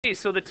Okay,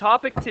 so the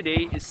topic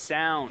today is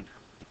sound.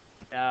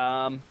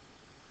 Um,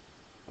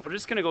 we're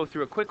just going to go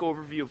through a quick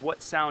overview of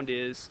what sound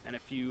is and a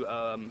few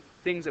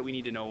things that we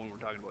need to know when we're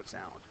talking about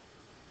sound.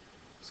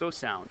 So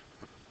sound.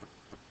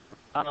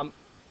 Um,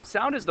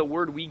 Sound is the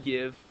word we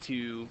give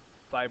to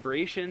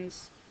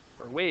vibrations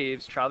or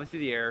waves traveling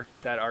through the air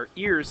that our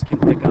ears can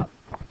pick up.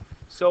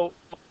 So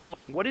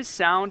what is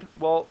sound?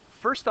 Well,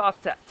 first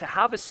off, to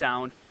have a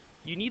sound,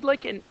 you need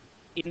like an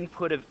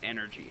input of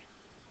energy.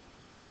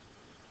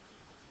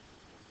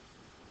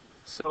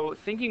 So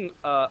thinking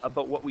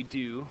about what we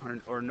do,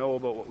 or know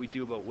about what we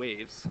do about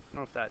waves, I don't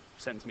know if that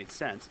sentence made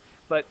sense,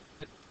 but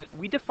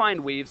we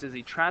define waves as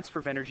a transfer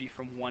of energy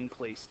from one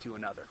place to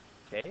another.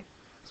 Okay?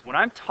 So when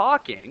I'm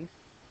talking,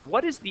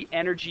 what is the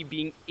energy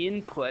being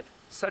input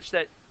such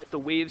that the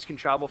waves can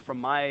travel from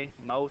my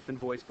mouth and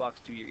voice box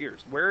to your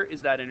ears? Where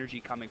is that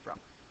energy coming from?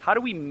 How do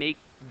we make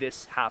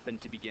this happen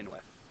to begin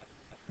with?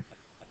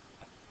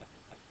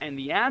 And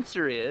the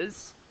answer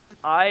is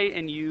I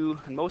and you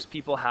and most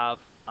people have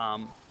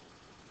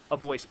a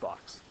voice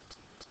box.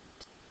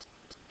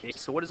 Okay,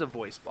 so what is a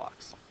voice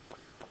box?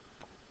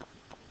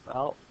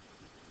 Well,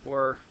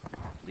 or I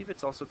believe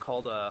it's also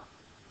called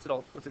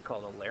what's it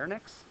called? A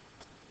larynx?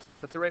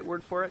 That's the right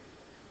word for it?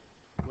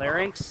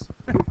 Larynx?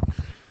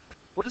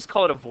 We'll just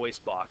call it a voice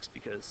box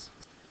because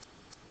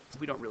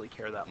we don't really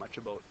care that much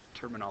about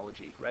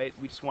terminology, right?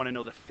 We just want to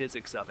know the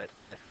physics of it.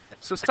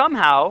 So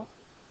somehow,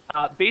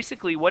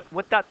 basically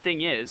what that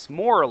thing is,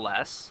 more or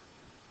less,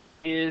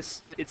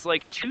 is it's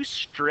like two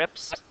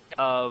strips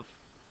of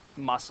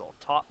muscle,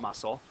 top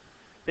muscle,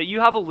 that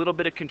you have a little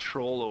bit of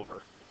control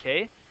over,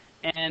 okay?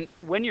 And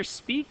when you're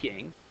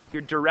speaking,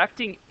 you're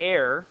directing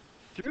air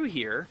through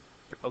here,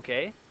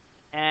 okay?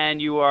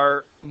 And you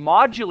are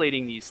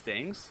modulating these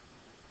things,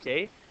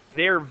 okay?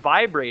 They're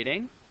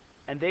vibrating,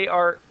 and they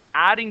are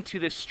adding to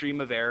this stream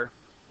of air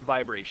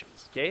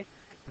vibrations, okay?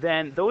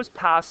 Then those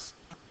pass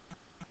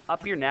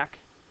up your neck.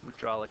 I'm gonna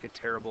draw like a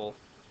terrible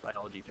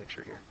biology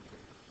picture here.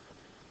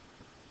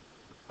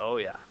 Oh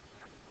yeah.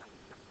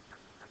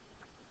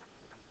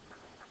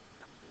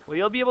 Well,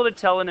 you'll be able to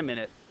tell in a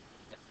minute.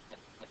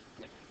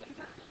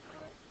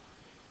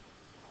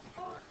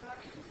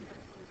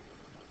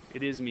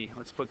 It is me.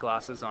 Let's put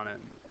glasses on it.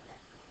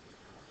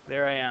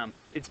 There I am.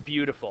 It's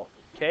beautiful.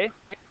 Okay?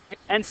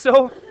 And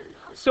so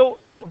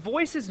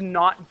voice is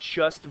not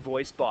just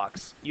voice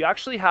box. You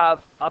actually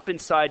have up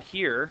inside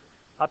here,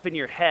 up in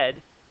your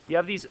head, you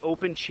have these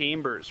open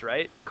chambers,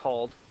 right?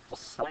 Called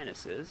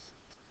sinuses.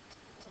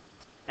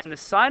 And the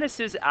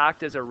sinuses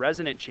act as a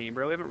resonant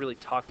chamber. We haven't really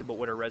talked about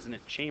what a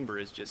resonant chamber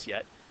is just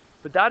yet.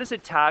 But that is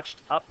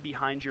attached up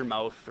behind your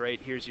mouth, right?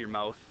 Here's your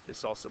mouth.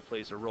 This also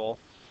plays a role.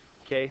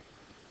 Okay?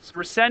 So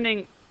we're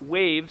sending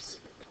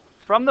waves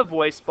from the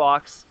voice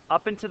box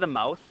up into the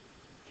mouth.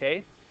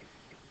 Okay?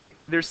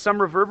 There's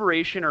some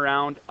reverberation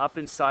around up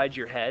inside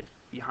your head,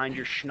 behind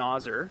your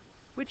schnauzer,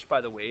 which,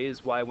 by the way,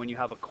 is why when you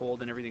have a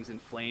cold and everything's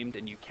inflamed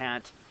and you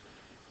can't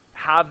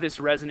have this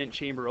resonant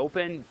chamber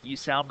open, you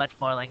sound much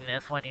more like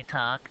this when you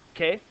talk.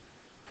 Okay?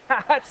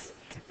 That's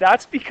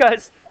that's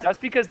because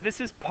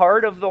this is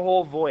part of the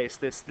whole voice.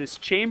 This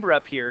chamber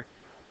up here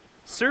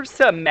serves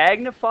to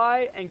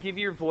magnify and give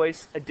your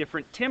voice a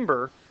different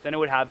timbre than it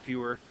would have if you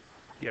were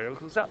the other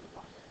goes up.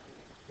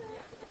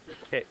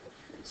 Okay.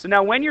 So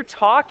now when you're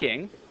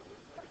talking,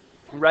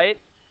 right,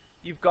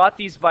 you've got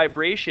these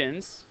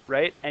vibrations,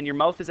 right, and your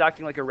mouth is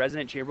acting like a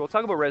resonant chamber. We'll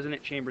talk about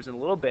resonant chambers in a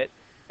little bit.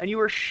 And you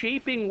are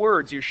shaping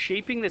words. You're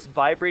shaping this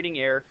vibrating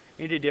air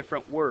into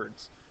different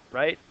words,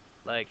 right?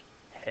 Like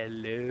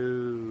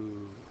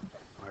hello.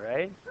 All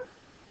right?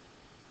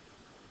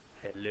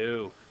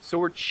 Hello. So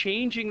we're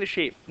changing the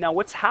shape. Now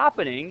what's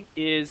happening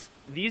is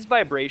these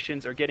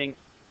vibrations are getting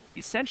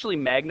essentially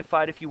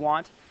magnified if you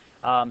want.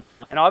 And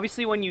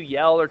obviously when you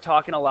yell or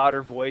talk in a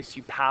louder voice,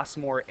 you pass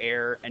more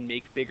air and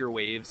make bigger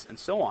waves and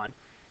so on.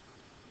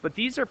 But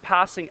these are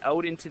passing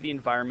out into the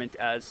environment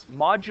as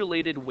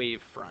modulated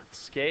wave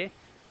fronts, okay?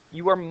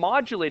 You are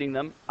modulating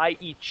them,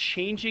 i.e.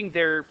 changing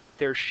their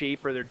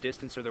shape or their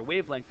distance or their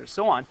wavelength or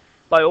so on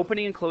by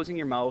opening and closing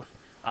your mouth,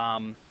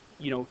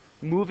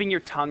 moving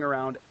your tongue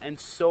around and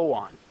so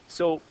on.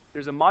 So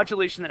there's a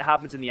modulation that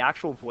happens in the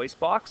actual voice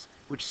box,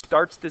 which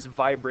starts this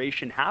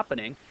vibration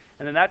happening,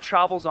 and then that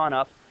travels on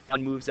up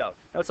and moves out.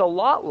 Now it's a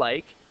lot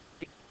like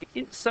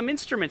some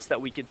instruments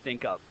that we could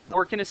think of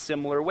work in a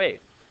similar way.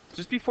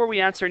 Just before we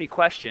answer any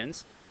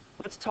questions,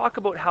 let's talk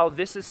about how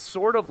this is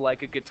sort of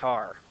like a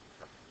guitar.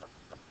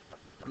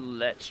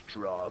 Let's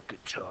draw a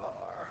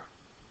guitar.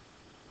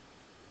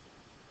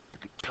 The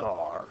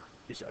guitar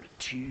is out of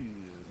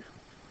tune.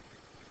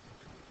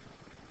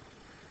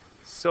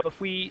 So if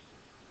we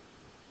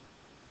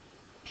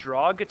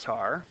draw a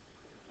guitar,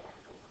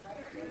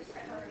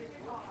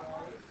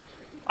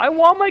 I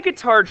want my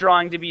guitar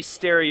drawing to be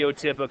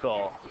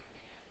stereotypical.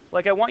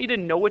 Like I want you to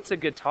know it's a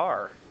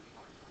guitar.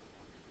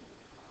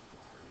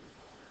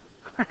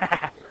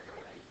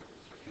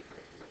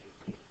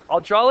 I'll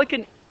draw like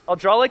an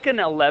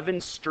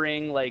 11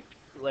 string like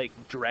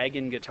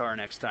dragon guitar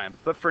next time.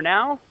 But for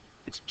now,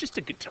 it's just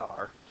a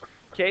guitar.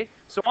 Okay,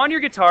 so on your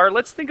guitar,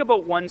 let's think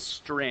about one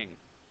string.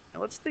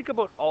 Now let's think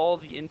about all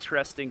the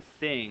interesting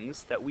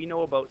things that we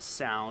know about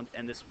sound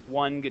and this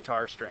one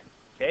guitar string,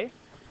 okay?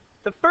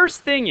 The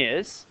first thing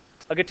is,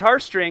 a guitar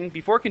string,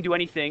 before it can do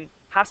anything,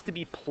 has to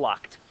be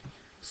plucked.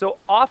 So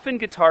often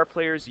guitar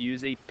players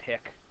use a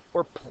pick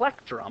or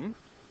plectrum.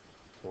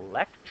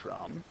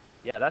 Plectrum?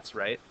 Yeah, that's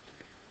right.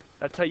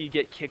 That's how you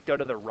get kicked out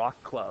of the rock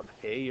club.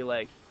 Hey, you're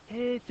like,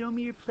 hey, throw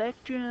me your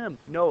plectrum.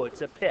 No,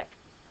 it's a pick.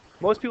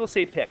 Most people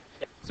say pick.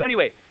 So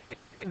anyway,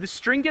 the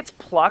string gets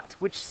plucked,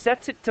 which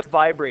sets it to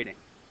vibrating.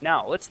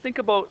 Now, let's think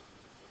about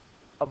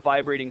a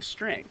vibrating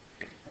string.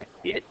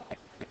 It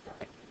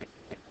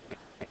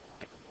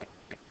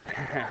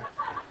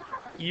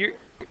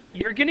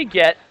you're gonna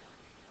get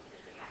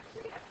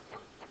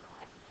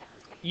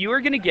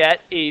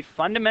a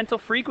fundamental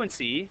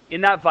frequency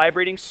in that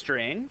vibrating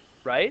string,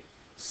 right?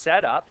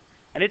 Set up,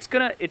 and it's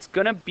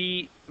gonna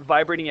be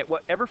vibrating at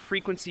whatever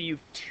frequency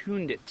you've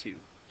tuned it to.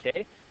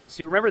 Okay?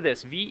 So remember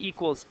this, V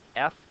equals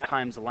F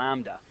times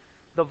lambda.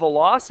 The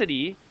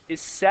velocity is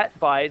set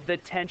by the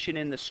tension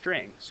in the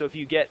string. So if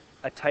you get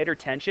a tighter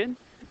tension,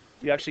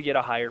 you actually get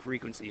a higher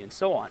frequency, and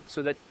so on.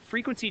 So that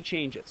frequency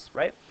changes,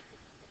 right?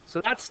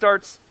 So that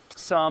starts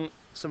some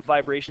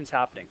vibrations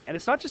happening. And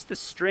it's not just the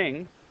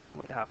string.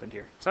 What happened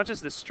here? It's not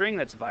just the string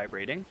that's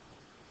vibrating.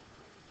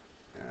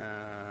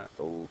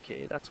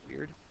 Okay, that's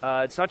weird.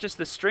 It's not just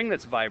the string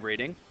that's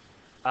vibrating.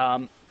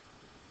 Okay,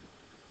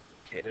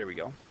 there we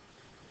go.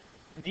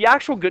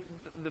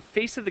 The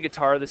face of the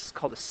guitar, this is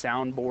called a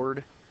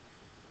soundboard.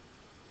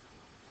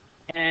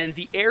 And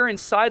the air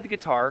inside the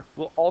guitar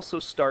will also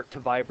start to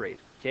vibrate,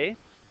 okay?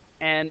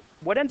 And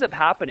what ends up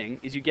happening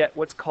is you get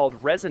what's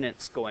called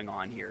resonance going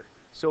on here.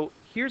 So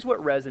here's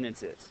what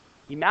resonance is.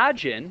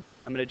 Imagine,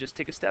 I'm going to just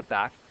take a step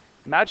back.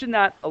 Imagine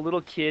that a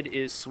little kid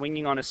is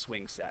swinging on a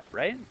swing set,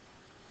 right?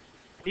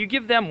 You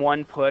give them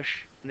one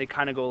push, and they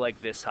kind of go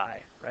like this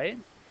high, right?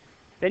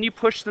 Then you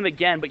push them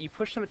again, but you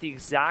push them at the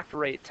exact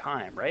right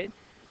time, right?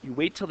 You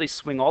wait till they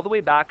swing all the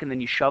way back, and then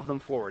you shove them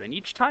forward. And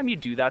each time you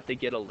do that, they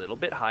get a little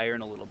bit higher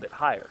and a little bit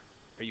higher.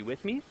 Are you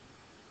with me?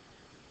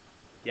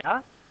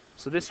 Yeah?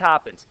 So this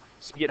happens.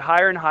 So you get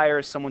higher and higher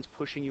as someone's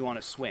pushing you on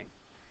a swing.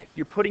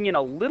 You're putting in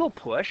a little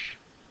push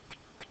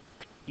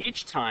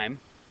each time,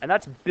 and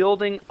that's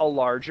building a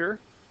larger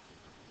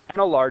and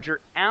a larger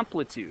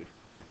amplitude,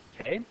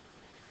 okay?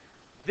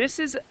 This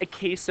is a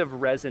case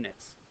of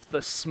resonance.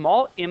 The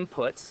small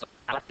inputs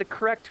at the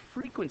correct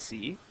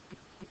frequency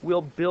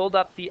will build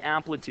up the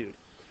amplitude.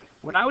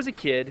 When I was a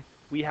kid,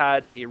 we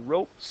had a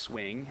rope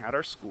swing at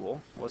our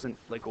school. It wasn't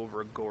like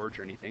over a gorge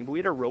or anything, but we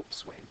had a rope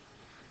swing.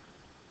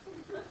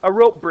 A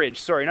rope bridge,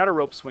 sorry, not a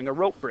rope swing, a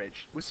rope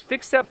bridge. It was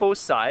fixed at both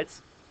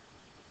sides.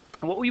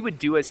 And what we would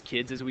do as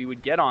kids is we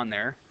would get on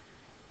there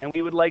and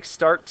we would like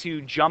start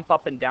to jump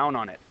up and down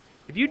on it.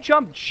 If you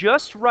jump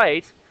just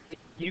right,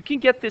 you can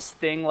get this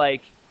thing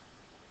like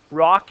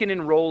rocking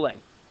and rolling.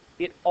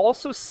 It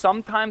also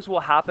sometimes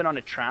will happen on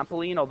a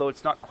trampoline, although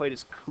it's not quite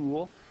as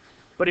cool.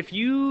 But if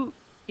you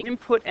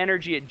input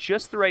energy at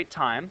just the right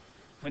time,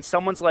 when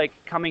someone's like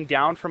coming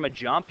down from a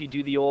jump, you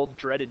do the old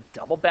dreaded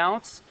double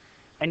bounce,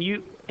 and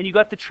you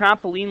got the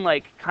trampoline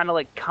like kind of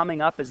like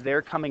coming up as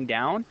they're coming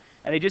down,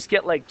 and they just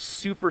get like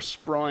super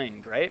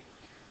sproinged, right?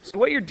 So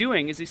what you're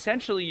doing is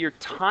essentially you're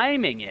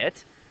timing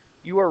it,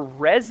 you are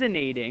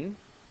resonating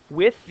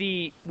with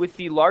the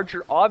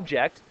larger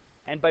object,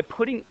 and by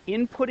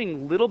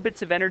inputting little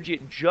bits of energy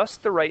at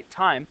just the right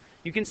time,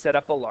 you can set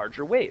up a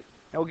larger wave.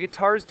 Now a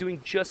guitar is doing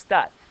just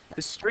that.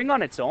 The string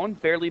on its own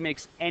barely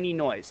makes any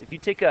noise. If you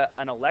take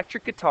an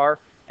electric guitar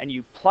and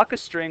you pluck a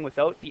string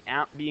without the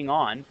amp being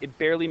on, it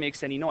barely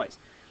makes any noise.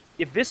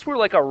 If this were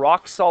like a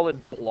rock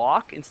solid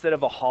block instead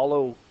of a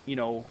hollow,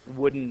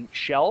 wooden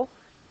shell,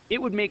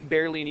 it would make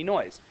barely any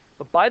noise.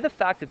 But by the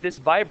fact that this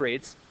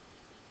vibrates,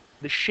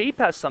 the shape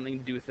has something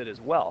to do with it as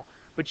well.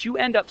 But you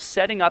end up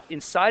setting up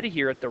inside of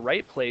here at the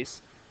right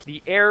place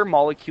the air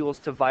molecules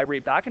to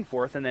vibrate back and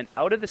forth, and then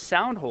out of the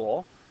sound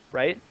hole,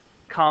 right,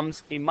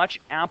 comes a much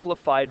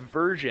amplified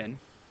version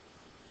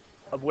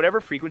of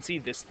whatever frequency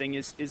this thing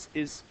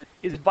is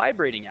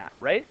vibrating at,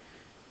 right?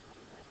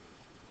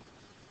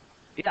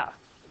 Yeah.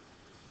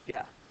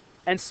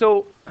 And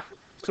so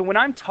when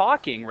I'm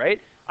talking,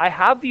 right, I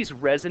have these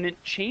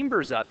resonant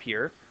chambers up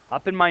here,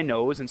 up in my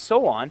nose and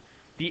so on.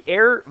 The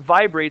air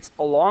vibrates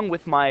along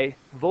with my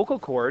vocal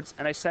cords,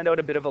 and I send out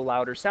a bit of a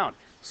louder sound.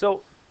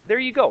 So there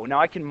you go. Now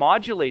I can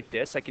modulate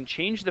this. I can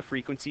change the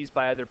frequencies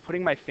by either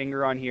putting my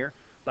finger on here,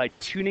 by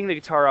tuning the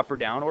guitar up or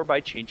down, or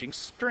by changing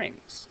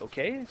strings.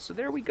 Okay, so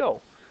there we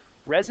go.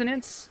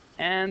 Resonance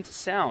and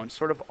sound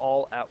sort of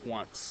all at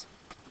once.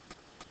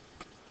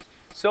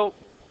 So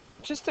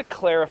just to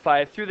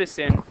clarify, I threw this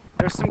in.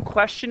 There's some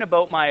question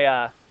about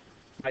my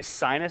my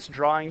sinus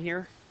drawing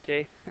here.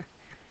 Okay,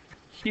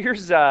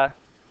 here's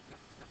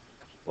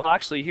well,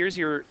 actually, here's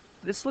your.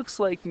 This looks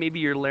like maybe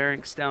your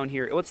larynx down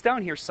here. Well, it's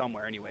down here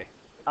somewhere anyway.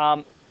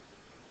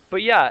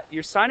 But yeah,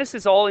 your sinus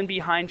is all in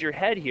behind your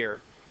head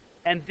here,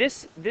 and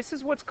this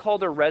is what's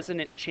called a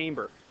resonant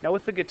chamber. Now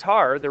with the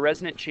guitar, the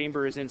resonant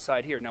chamber is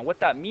inside here. Now what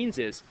that means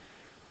is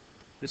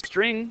the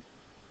string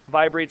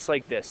vibrates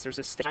like this. There's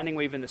a standing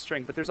wave in the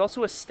string, but there's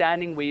also a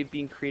standing wave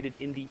being created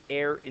in the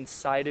air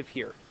inside of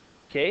here.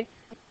 Okay?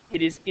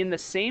 It is in the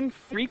same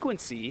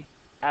frequency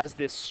as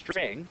this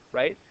string,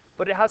 right?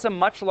 But it has a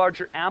much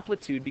larger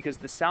amplitude because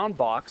the sound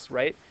box,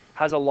 right,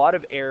 has a lot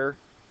of air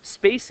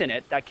space in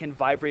it that can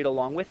vibrate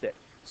along with it.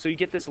 So you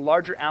get this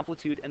larger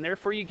amplitude, and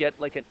therefore you get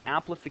like an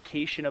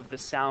amplification of the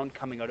sound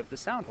coming out of the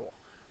sound hole,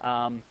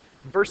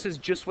 versus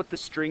just what the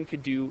string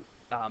could do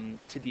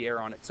to the air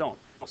on its own.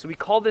 So we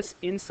call this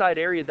inside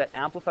area that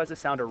amplifies the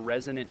sound a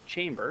resonant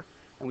chamber,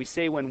 and we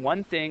say when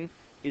one thing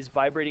is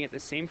vibrating at the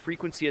same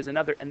frequency as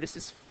another, and this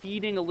is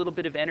feeding a little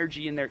bit of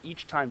energy in there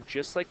each time,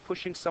 just like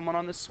pushing someone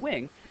on the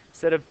swing.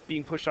 Instead of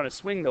being pushed on a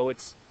swing, though,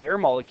 it's air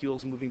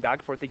molecules moving back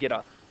and forth. They get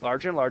a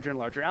larger and larger and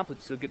larger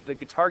amplitude. So the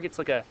guitar gets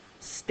like a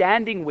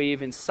standing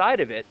wave inside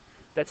of it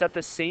that's at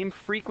the same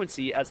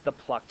frequency as the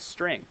plucked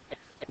string.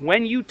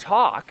 When you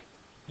talk,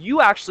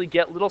 you actually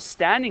get little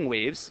standing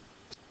waves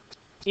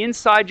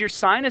inside your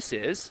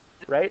sinuses,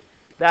 right,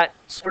 that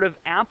sort of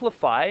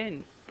amplify,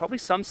 and probably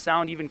some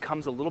sound even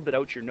comes a little bit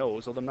out your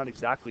nose, although I'm not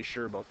exactly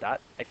sure about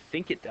that. I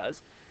think it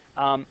does.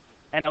 And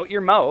out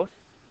your mouth,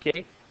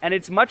 okay? And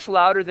it's much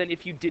louder than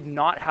if you did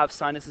not have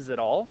sinuses at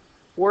all,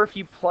 or if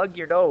you plug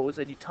your nose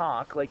and you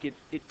talk. Like it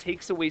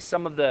takes away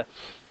some of the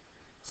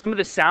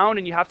sound,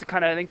 and you have to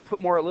kind of, I think, put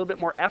a little bit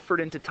more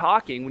effort into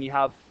talking when you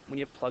have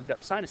plugged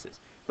up sinuses.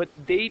 But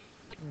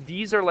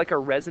these are like a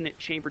resonant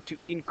chamber to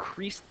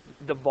increase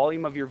the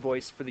volume of your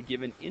voice for the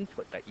given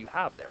input that you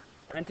have there,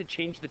 and to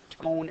change the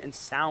tone and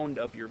sound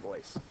of your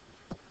voice.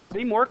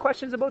 Any more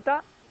questions about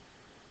that?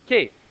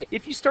 Okay,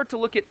 if you start to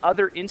look at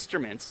other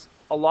instruments,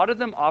 a lot of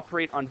them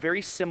operate on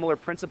very similar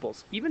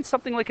principles. Even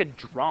something like a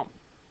drum,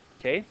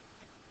 okay?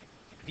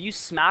 If you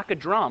smack a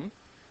drum,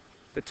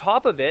 the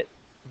top of it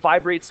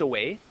vibrates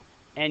away,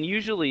 and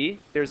usually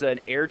there's an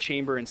air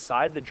chamber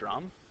inside the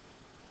drum,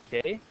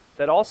 okay,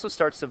 that also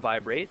starts to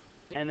vibrate,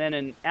 and then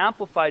an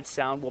amplified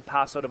sound will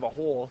pass out of a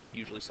hole,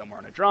 usually somewhere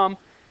on a drum.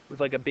 With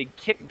like a big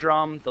kick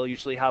drum, they'll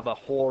usually have a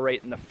hole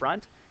right in the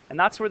front, and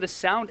that's where the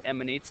sound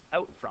emanates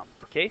out from,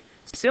 okay?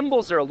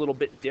 Cymbals are a little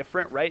bit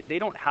different, right? They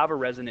don't have a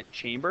resonant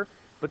chamber,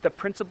 but the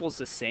principle's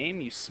the same.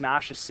 You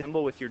smash a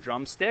cymbal with your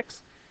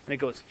drumsticks, and it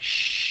goes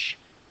shh.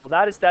 Well,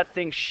 that is that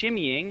thing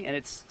shimmying, and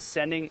it's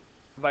sending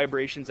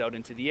vibrations out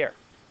into the air,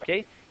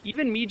 okay?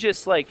 Even me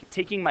just like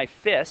taking my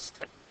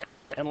fist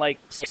and like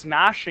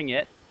smashing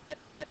it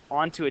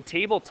onto a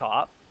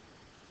tabletop.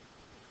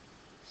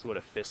 This is what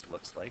a fist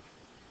looks like.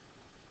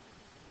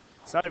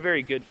 It's not a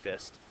very good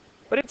fist,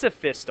 but it's a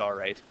fist, all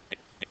right.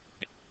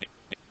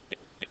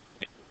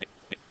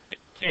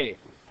 Okay,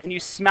 and you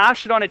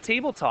smash it on a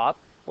tabletop,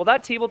 well,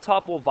 that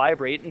tabletop will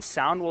vibrate and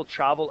sound will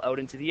travel out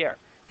into the air.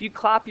 If you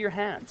clap your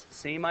hands,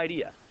 same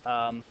idea.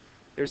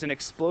 There's an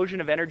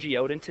explosion of energy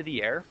out into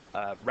the air,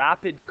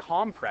 rapid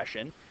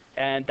compression,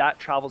 and that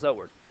travels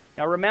outward.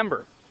 Now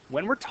remember,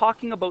 when we're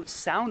talking about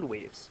sound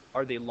waves,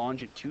 are they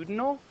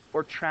longitudinal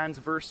or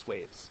transverse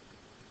waves?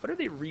 What are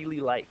they really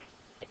like?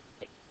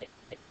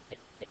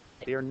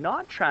 They are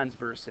not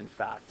transverse, in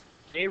fact.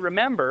 Okay,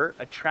 remember,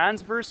 a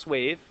transverse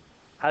wave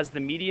has the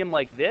medium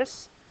like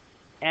this,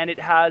 and it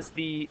has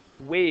the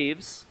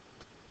waves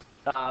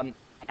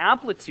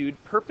amplitude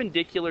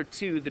perpendicular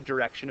to the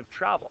direction of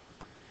travel.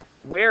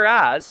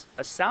 Whereas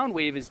a sound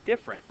wave is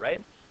different,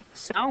 right?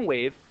 Sound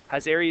wave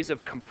has areas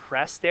of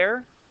compressed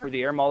air, where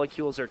the air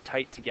molecules are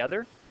tight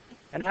together,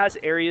 and it has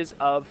areas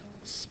of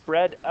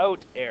spread out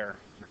air.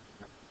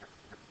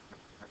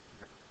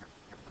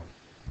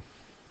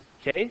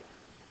 Okay?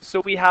 So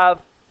we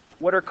have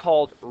what are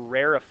called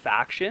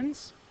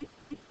rarefactions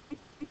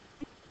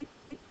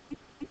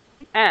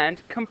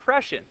and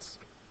compressions.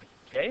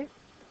 Okay?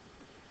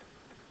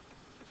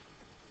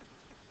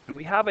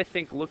 We have, I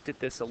think, looked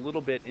at this a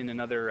little bit in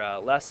another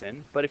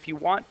lesson, but if you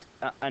want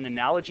an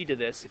analogy to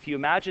this, if you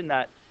imagine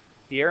that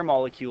the air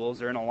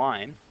molecules are in a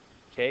line,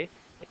 okay,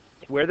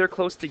 where they're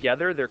close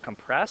together, they're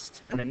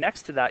compressed, and then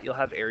next to that, you'll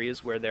have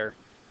areas where they're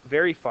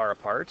very far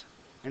apart,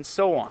 and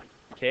so on,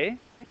 okay?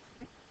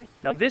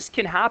 Now, this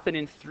can happen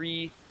in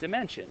 3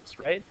 dimensions,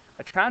 right?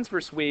 A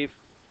transverse wave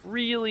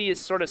really is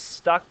sort of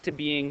stuck to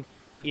being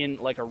in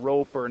like a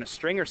rope or in a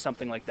string or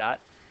something like that.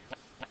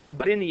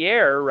 But in the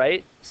air,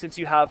 right, since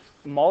you have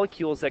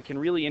molecules that can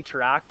really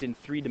interact in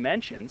 3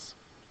 dimensions,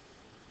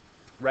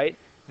 right,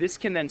 this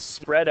can then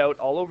spread out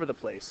all over the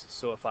place.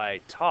 So if I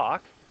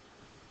talk,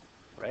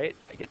 right,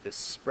 I get this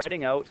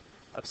spreading out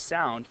of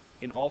sound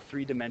in all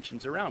 3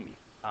 dimensions around me.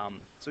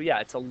 So yeah,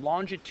 it's a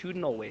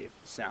longitudinal wave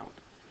sound.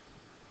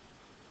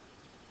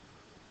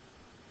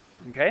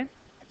 Okay,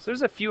 so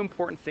there's a few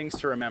important things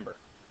to remember.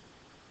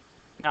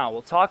 Now,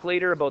 we'll talk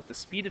later about the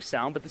speed of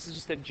sound, but this is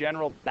just a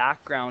general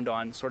background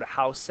on sort of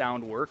how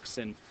sound works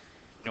and,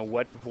 you know,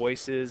 what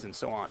voices and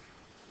so on.